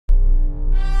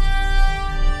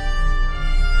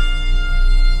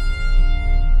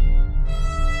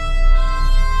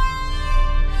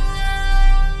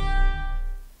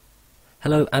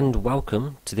Hello and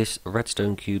welcome to this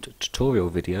RedstoneCUBED tutorial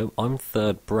video. I'm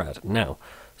Third Brad. Now,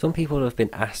 some people have been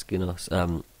asking us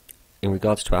in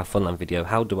regards to our Funland video,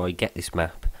 how do I get this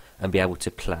map and be able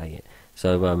to play it?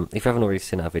 So if you haven't already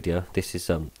seen our video, this is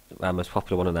our most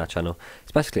popular one on our channel.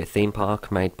 It's basically a theme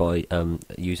park made by a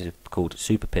user called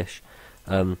Superpish.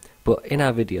 But in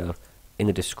our video, in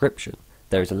the description,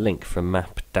 there is a link for a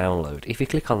map download. If you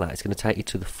click on that, it's going to take you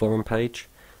to the forum page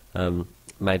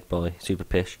made by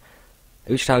Superpish,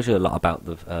 which tells you a lot about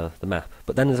the map.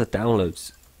 But then there's a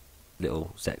downloads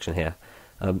little section here,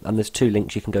 and there's two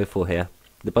links you can go for here.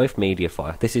 They're both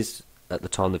MediaFire. This is at the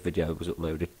time the video was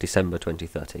uploaded, December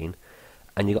 2013,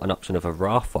 and you got an option of a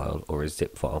RAR file or a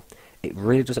zip file. It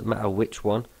really doesn't matter which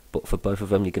one, but for both of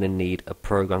them you're going to need a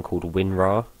program called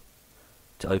WinRAR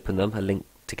to open them. A link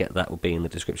to get that will be in the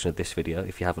description of this video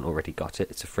if you haven't already got it.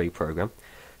 It's a free program.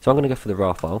 So I'm going to go for the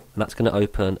RAR file, and that's going to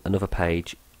open another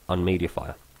page on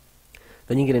MediaFire.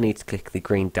 Then you're going to need to click the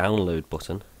green download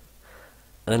button,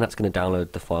 and then that's going to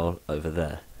download the file over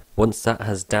there. Once that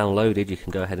has downloaded, you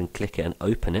can go ahead and click it and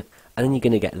open it, and then you're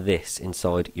going to get this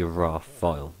inside your RAR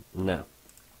file. Now,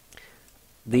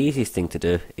 the easiest thing to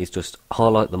do is just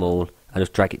highlight them all and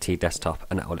just drag it to your desktop,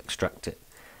 and that will extract it.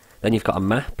 Then you've got a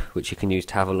map which you can use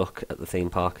to have a look at the theme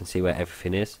park and see where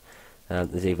everything is.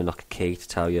 There's even like a key to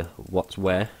tell you what's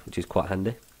where, which is quite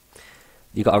handy.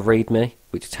 You've got a README,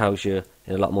 which tells you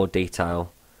in a lot more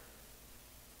detail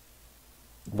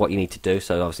what you need to do.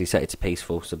 So obviously set it to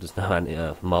peaceful, so there's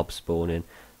no mobs spawning,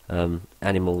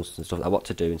 animals and stuff like that, what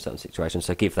to do in certain situations,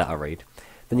 so give that a read.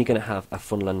 Then you're going to have a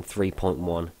Funland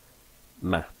 3.1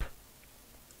 map.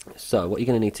 So what you're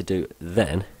going to need to do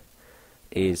then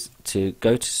is to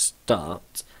go to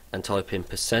start and type in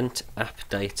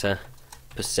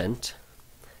 %appdata%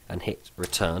 and hit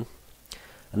return,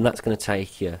 and that's going to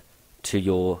take you to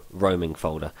your roaming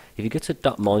folder. If you go to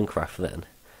 .minecraft, then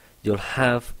you'll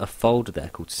have a folder there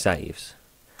called saves,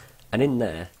 and in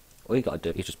there all you got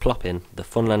to do is just plop in the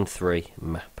Funland 3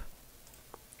 map.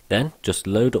 Then just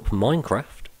load up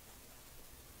Minecraft,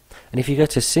 and if you go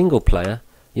to single player,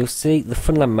 you'll see the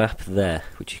Funland map there,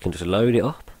 which you can just load it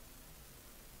up,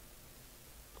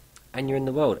 and you're in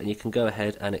the world, and you can go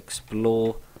ahead and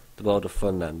explore the world of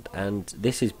Funland. And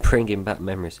this is bringing back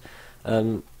memories.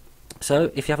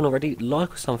 So if you haven't already,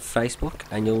 like us on Facebook,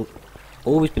 and you'll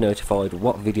always be notified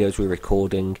what videos we're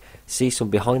recording, see some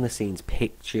behind the scenes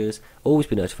pictures, always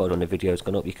be notified when the video's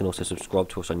gone up. You can also subscribe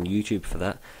to us on YouTube for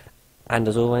that. And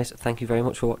as always, thank you very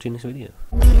much for watching this video.